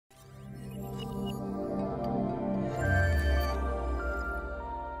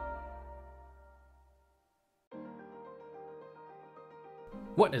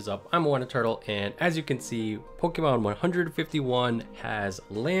What is up? I'm Water Turtle, and as you can see, Pokemon 151 has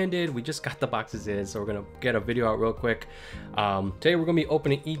landed. We just got the boxes in, so we're gonna get a video out real quick. Today we're gonna be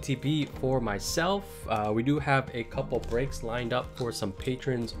opening ETB for myself. We do have a couple breaks lined up for some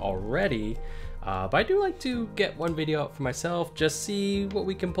patrons already, but I do like to get one video out for myself, just see what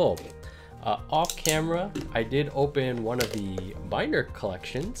we can pull. Off camera, I did open one of the binder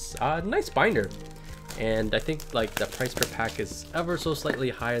collections. Nice binder. And I think like the price per pack is ever so slightly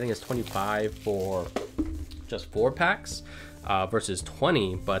higher. I think it's 25 for just 4 packs versus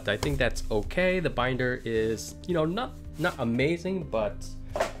 20, but I think that's okay. The binder is, you know, not amazing, but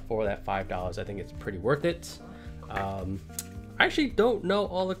for that $5, I think it's pretty worth it. I actually don't know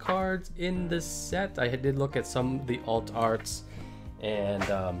all the cards in this set. I did look at some of the alt arts, and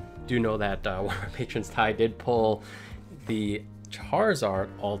do know that one of our patrons, Ty, did pull the Charizard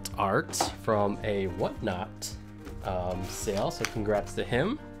alt art from a Whatnot sale, so congrats to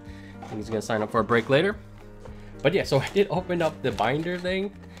him. And he's gonna sign up for a break later. But yeah, so I did open up the binder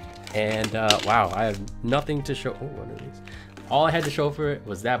thing, and wow, I have nothing to show. Oh, one of these. All I had to show for it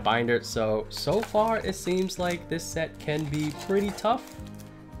was that binder. So far it seems like this set can be pretty tough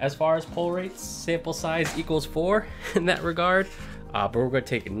as far as pull rates. Sample size equals 4 in that regard, but we're gonna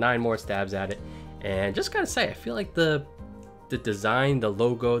take 9 more stabs at it. And just gotta say, I feel like the design, the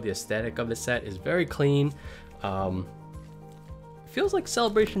logo, the aesthetic of the set is very clean. Feels like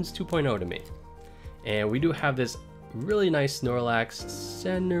Celebrations 2.0 to me. And we do have this really nice Snorlax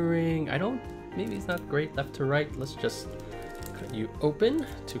centering. Maybe it's not great left to right. Let's just cut you open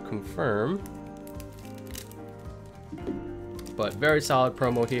to confirm. But very solid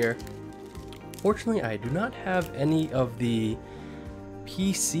promo here. Fortunately, I do not have any of the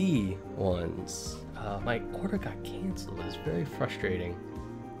PC ones. My order got canceled. It's very frustrating.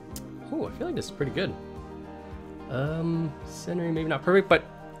 Oh, I feel like this is pretty good. Centering maybe not perfect, but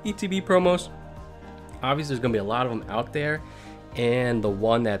ETB promos. Obviously, there's gonna be a lot of them out there, and the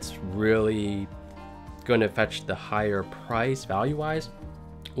one that's really gonna fetch the higher price value-wise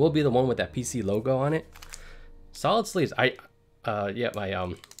will be the one with that PC logo on it. Solid sleeves. Yeah,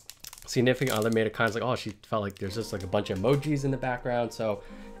 my significant other made a comment like, oh, she felt like there's just like a bunch of emojis in the background. So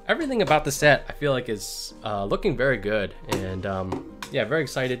everything about the set I feel like is looking very good, and yeah, very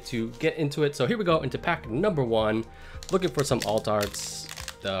excited to get into it. So here we go into pack number 1, looking for some alt arts.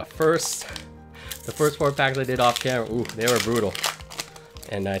 The first 4 packs I did off camera, ooh, they were brutal.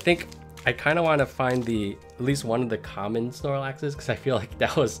 And I think I kind of want to find at least one of the common Snorlaxes, because I feel like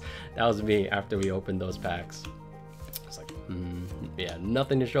that was me after we opened those packs. It's like, yeah,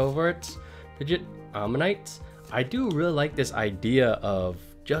 nothing to show for it. Pidgeot, Ammonite. I do really like this idea of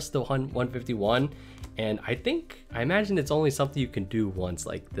just the 151, and I imagine it's only something you can do once,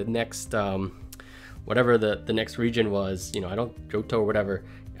 like the next whatever the next region was, you know, Johto or whatever,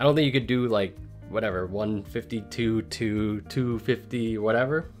 I don't think you could do like whatever 152 to 250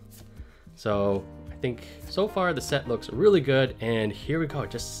 whatever. So I think so far the set looks really good, and here we go,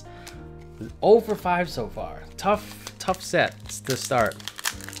 just 0 for 5 so far. Tough set to start.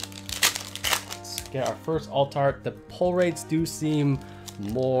 Let's get our first alt art. The pull rates do seem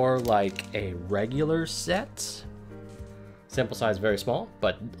more like a regular set. Sample size very small,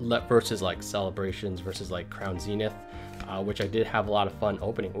 but versus like Celebrations, versus like Crown Zenith, which I did have a lot of fun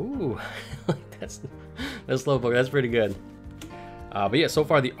opening. Ooh, that's Slowpoke, that's pretty good. But yeah, so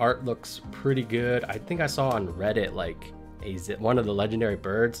far the art looks pretty good. I think I saw on Reddit like one of the legendary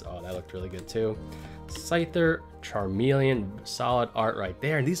birds. Oh, that looked really good too. Scyther, Charmeleon, solid art right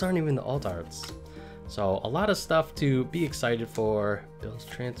there. And these aren't even the alt arts. So a lot of stuff to be excited for. Bills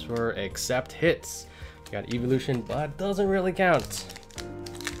transfer, except hits. We got evolution, but doesn't really count.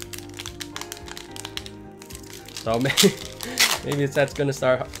 So maybe that's gonna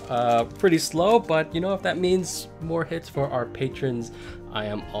start pretty slow, but you know, if that means more hits for our patrons, I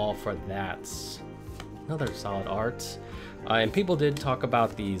am all for that. Another solid art. And people did talk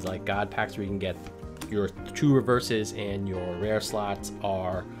about these like god packs where you can get your 2 reverses and your rare slots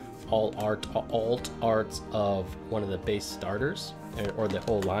are alt arts of one of the base starters, or the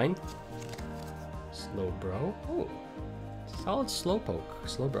whole line. Slowbro. Oh, solid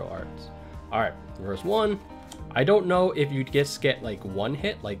Slowbro arts. All right, reverse 1. I don't know if you'd just get like 1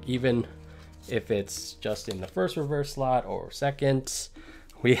 hit, like even if it's just in the first reverse slot or second.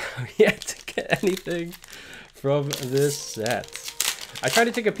 We have yet to get anything from this set. I tried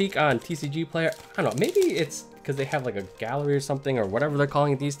to take a peek on TCG Player. I don't know, maybe it's because they have like a gallery or something, or whatever they're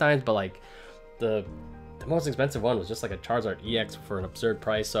calling it these times, but like the the most expensive one was just like a Charizard EX for an absurd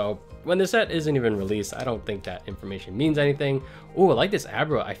price. So when the set isn't even released, I don't think that information means anything. Oh, I like this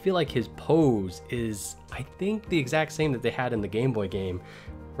Abra. I feel like his pose is, I think, the exact same that they had in the Game Boy game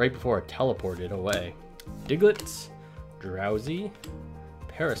right before it teleported away. Diglett, Drowsy,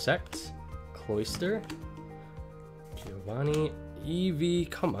 Parasect, Cloyster, Giovanni, Eevee.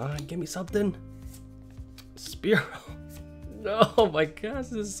 Come on, give me something. Spearow. Oh my gosh,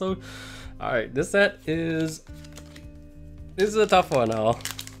 this is so... Alright, this set is... This is a tough one,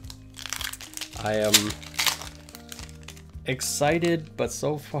 I am excited, but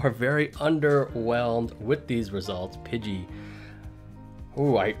so far very underwhelmed with these results. Pidgey.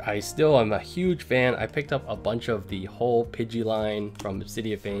 Ooh, I still am a huge fan. I picked up a bunch of the whole Pidgey line from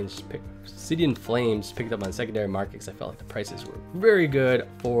Obsidian Flames, picked up on secondary market because I felt like the prices were very good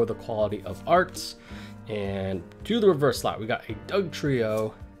for the quality of arts. And to the reverse slot, we got a Doug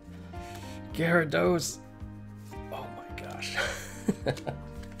Trio, Gyarados. Oh my gosh.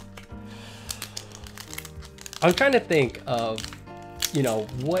 I'm trying to think of, you know,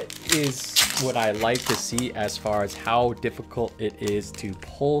 what would I like to see as far as how difficult it is to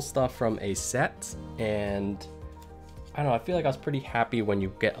pull stuff from a set. And I don't know, I feel like I was pretty happy when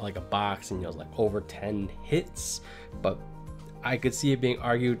you get like a box and you know, like over 10 hits, but I could see it being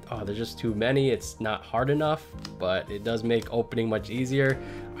argued, oh, there's just too many, it's not hard enough, but it does make opening much easier.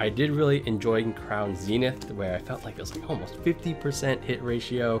 I did really enjoy Crown Zenith, where I felt like it was like almost 50% hit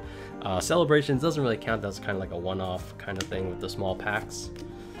ratio. Celebrations doesn't really count, that's kind of like a one-off kind of thing with the small packs.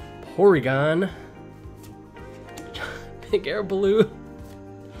 Porygon, Big Air Baloo.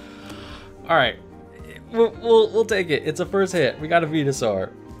 All right, we'll take it. It's a first hit. We got a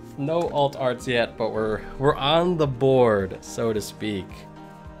Venusaur. No alt arts yet, but we're on the board, so to speak.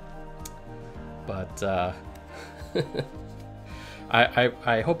 But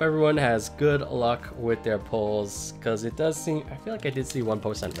I hope everyone has good luck with their pulls, because it does seem, I feel like I did see one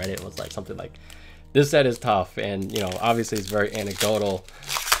post on Reddit, it was like something like, this set is tough, and you know, obviously it's very anecdotal.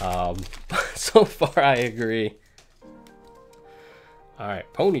 So far I agree. All right,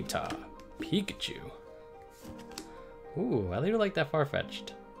 Ponyta, Pikachu. Ooh, I really like that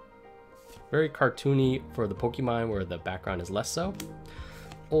Farfetch'd. Very cartoony for the Pokemon where the background is less so.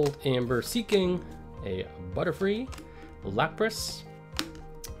 Old Amber Seeking, a Butterfree, Lapras,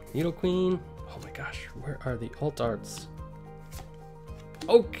 Nidoqueen. Oh my gosh, where are the alt arts?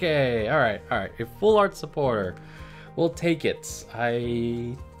 Okay, all right, a full art supporter. We'll take it.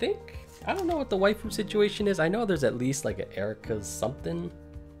 I think, I don't know what the waifu situation is. I know there's at least like an Erica's something.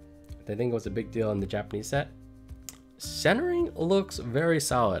 I think it was a big deal in the Japanese set. Centering looks very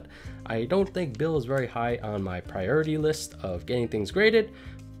solid. I don't think Bill is very high on my priority list of getting things graded,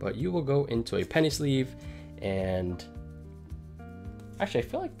 but you will go into a penny sleeve. And actually, I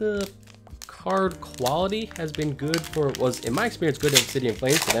feel like the card quality has been good for, was in my experience good in Obsidian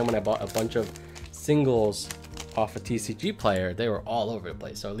Flames, but then when I bought a bunch of singles off a TCG player, they were all over the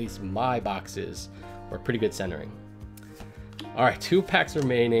place. So at least my boxes were pretty good centering. All right, 2 packs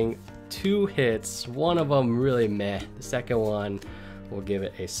remaining. 2 hits, one of them really meh. The second one will give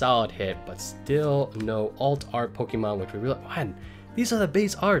it a solid hit, but still no alt art Pokemon, which we really, man, these are the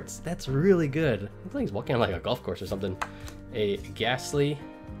base arts. That's really good. I think he's walking on like a golf course or something. A Ghastly,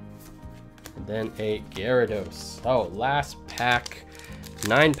 and then a Gyarados. Oh, last pack,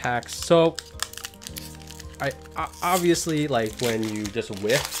 9 packs. So I obviously, like when you just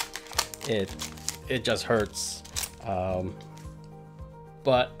whiff, it just hurts.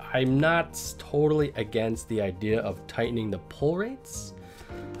 But I'm not totally against the idea of tightening the pull rates.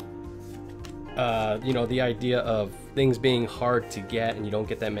 You know, the idea of things being hard to get and you don't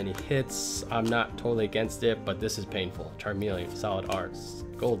get that many hits, I'm not totally against it, but this is painful. Charmeleon, Solid Arts,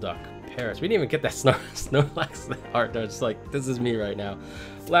 Golduck, Paris. We didn't even get that Snorlax art. It's like, this is me right now.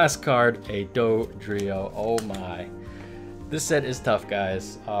 Last card, a Dodrio. Oh my. This set is tough,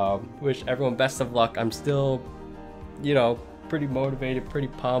 guys. Wish everyone best of luck. I'm still, you know, pretty motivated, pretty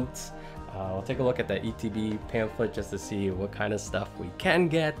pumped. We'll take a look at the ETB pamphlet just to see what kind of stuff we can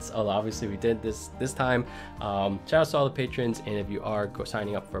get. Although obviously we did this time. Shout out to all the patrons, and if you are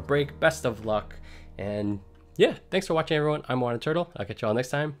signing up for a break, best of luck. And yeah, thanks for watching, everyone. I'm Turtle. I'll catch you all next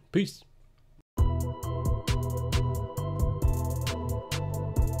time. Peace.